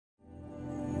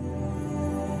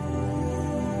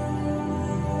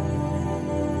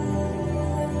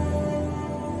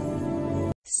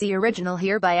See original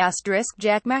here by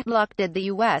Jack Matlock. Did the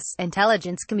U.S.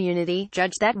 intelligence community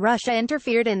judge that Russia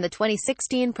interfered in the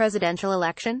 2016 presidential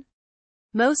election?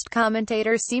 Most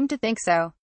commentators seem to think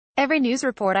so. Every news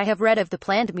report I have read of the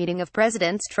planned meeting of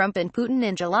Presidents Trump and Putin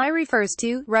in July refers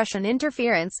to Russian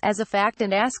interference as a fact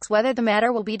and asks whether the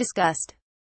matter will be discussed.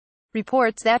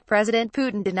 Reports that President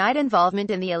Putin denied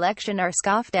involvement in the election are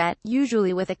scoffed at,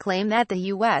 usually with a claim that the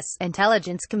U.S.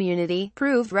 intelligence community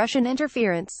proved Russian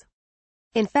interference.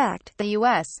 In fact, the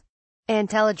U.S.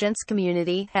 intelligence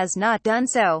community has not done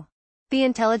so. The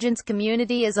intelligence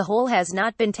community as a whole has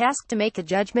not been tasked to make a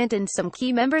judgment, and some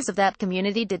key members of that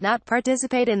community did not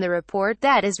participate in the report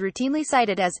that is routinely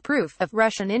cited as proof of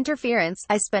Russian interference.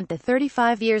 I spent the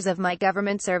 35 years of my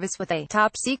government service with a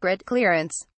top-secret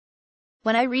clearance.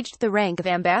 When I reached the rank of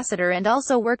ambassador and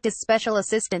also worked as special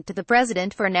assistant to the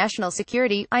president for national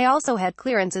security, I also had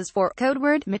clearances for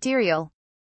codeword material.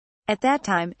 At that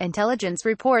time, intelligence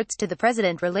reports to the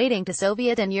president relating to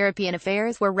Soviet and European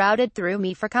affairs were routed through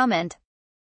me for comment.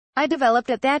 I developed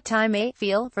at that time a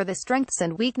feel for the strengths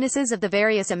and weaknesses of the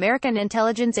various American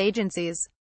intelligence agencies.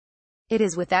 It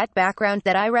is with that background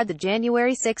that I read the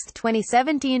January 6,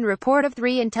 2017 report of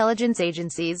 3 intelligence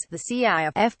agencies, the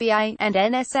CIA, FBI, and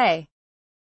NSA.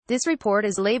 This report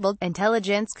is labeled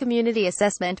Intelligence Community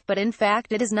Assessment, but in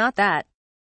fact it is not that.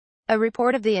 A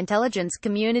report of the intelligence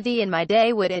community in my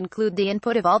day would include the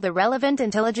input of all the relevant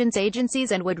intelligence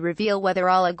agencies and would reveal whether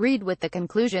all agreed with the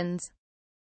conclusions.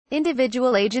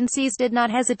 Individual agencies did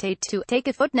not hesitate to take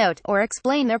a footnote or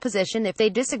explain their position if they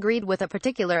disagreed with a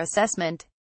particular assessment.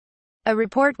 A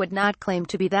report would not claim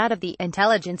to be that of the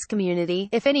intelligence community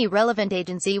if any relevant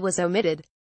agency was omitted.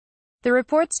 The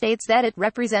report states that it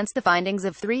represents the findings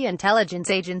of 3 intelligence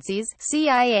agencies,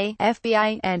 CIA,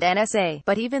 FBI, and NSA,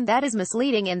 but even that is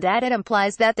misleading in that it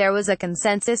implies that there was a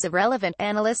consensus of relevant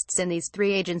analysts in these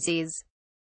 3 agencies.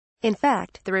 In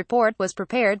fact, the report was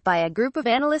prepared by a group of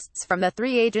analysts from the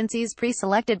 3 agencies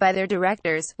pre-selected by their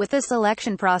directors, with the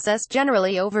selection process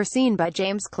generally overseen by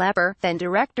James Clapper, then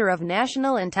Director of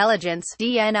National Intelligence,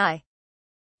 DNI.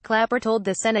 Clapper told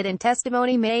the Senate in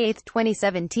testimony May 8,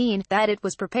 2017, that it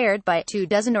was prepared by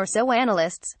 24 or so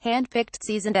analysts, hand-picked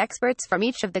seasoned experts from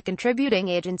each of the contributing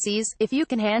agencies. If you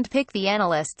can hand-pick the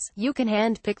analysts, you can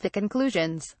hand-pick the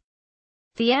conclusions.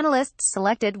 The analysts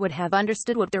selected would have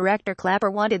understood what Director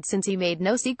Clapper wanted, since he made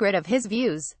no secret of his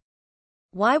views.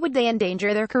 Why would they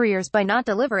endanger their careers by not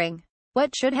delivering?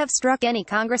 What should have struck any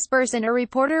congressperson or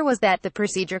reporter was that the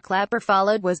procedure Clapper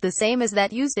followed was the same as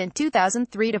that used in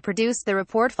 2003 to produce the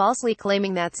report, falsely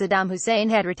claiming that Saddam Hussein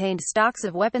had retained stocks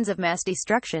of weapons of mass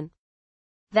destruction.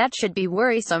 That should be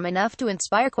worrisome enough to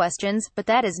inspire questions, but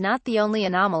that is not the only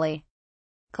anomaly.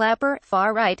 Clapper,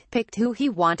 far right, picked who he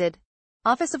wanted.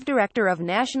 Office of Director of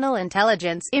National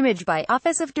Intelligence. Image by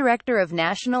Office of Director of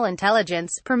National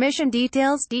Intelligence. Permission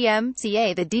details.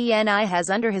 DMCA. The DNI has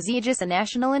under his aegis a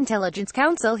National Intelligence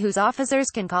Council whose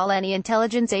officers can call any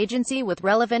intelligence agency with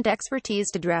relevant expertise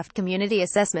to draft community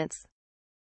assessments.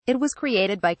 It was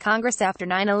created by Congress after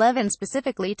 9/11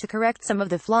 specifically to correct some of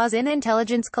the flaws in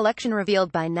intelligence collection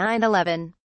revealed by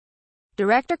 9/11.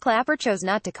 Director Clapper chose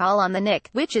not to call on the NIC,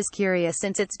 which is curious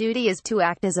since its duty is to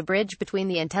act as a bridge between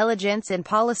the intelligence and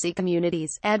policy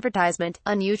communities. Advertisement.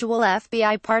 Unusual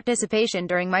FBI participation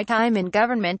during my time in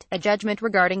government. A judgment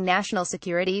regarding national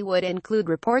security would include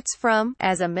reports from,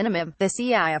 as a minimum, the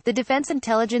CIA, the Defense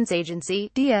Intelligence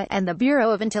Agency, DIA, and the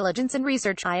Bureau of Intelligence and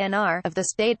Research, INR, of the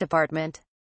State Department.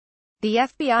 The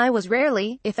FBI was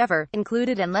rarely, if ever,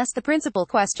 included unless the principal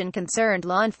question concerned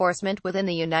law enforcement within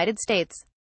the United States.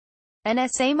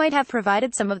 NSA might have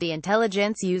provided some of the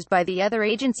intelligence used by the other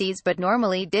agencies but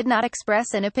normally did not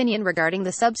express an opinion regarding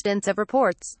the substance of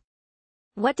reports.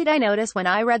 What did I notice when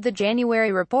I read the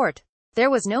January report? There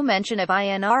was no mention of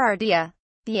INR or DIA.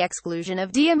 The exclusion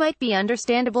of DIA might be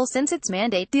understandable since its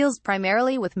mandate deals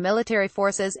primarily with military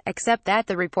forces, except that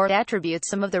the report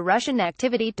attributes some of the Russian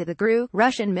activity to the GRU,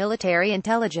 Russian military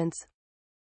intelligence.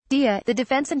 DIA, the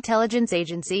Defense Intelligence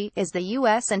Agency, is the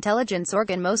U.S. intelligence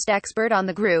organ most expert on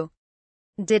the GRU.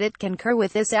 Did it concur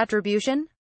with this attribution?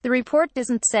 The report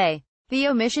doesn't say. The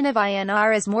omission of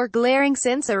INR is more glaring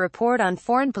since a report on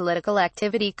foreign political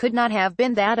activity could not have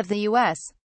been that of the U.S.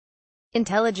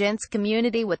 intelligence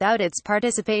community without its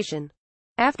participation.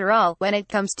 After all, when it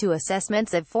comes to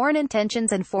assessments of foreign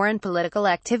intentions and foreign political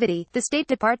activity, the State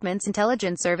Department's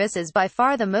intelligence service is by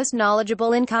far the most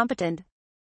knowledgeable and competent.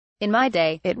 In my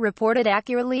day, it reported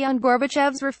accurately on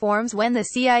Gorbachev's reforms when the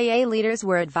CIA leaders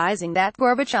were advising that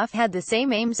Gorbachev had the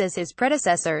same aims as his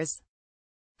predecessors.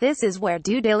 This is where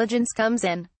due diligence comes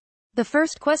in. The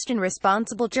first question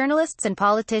responsible journalists and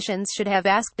politicians should have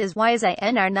asked is why is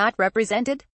INR not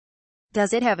represented?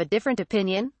 Does it have a different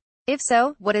opinion? If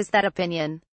so, what is that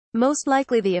opinion? Most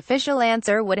likely the official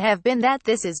answer would have been that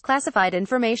this is classified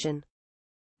information.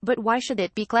 But why should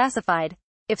it be classified?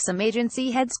 If some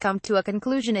agency heads come to a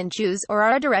conclusion and choose, or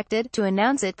are directed, to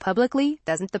announce it publicly,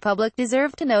 doesn't the public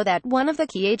deserve to know that one of the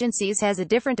key agencies has a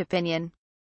different opinion?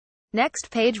 Next,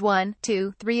 page 1,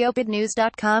 2, 3.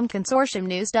 OpEdNews.com.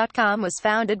 ConsortiumNews.com was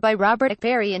founded by Robert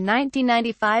Perry in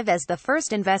 1995 as the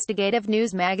first investigative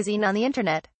news magazine on the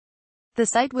Internet. The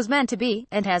site was meant to be,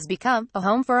 and has become, a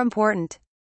home for important,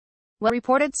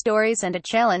 well-reported stories and a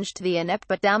challenge to the inept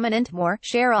but dominant,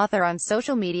 more-share author on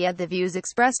social media. The views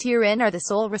expressed herein are the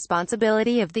sole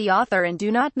responsibility of the author and do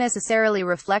not necessarily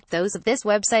reflect those of this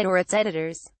website or its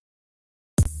editors.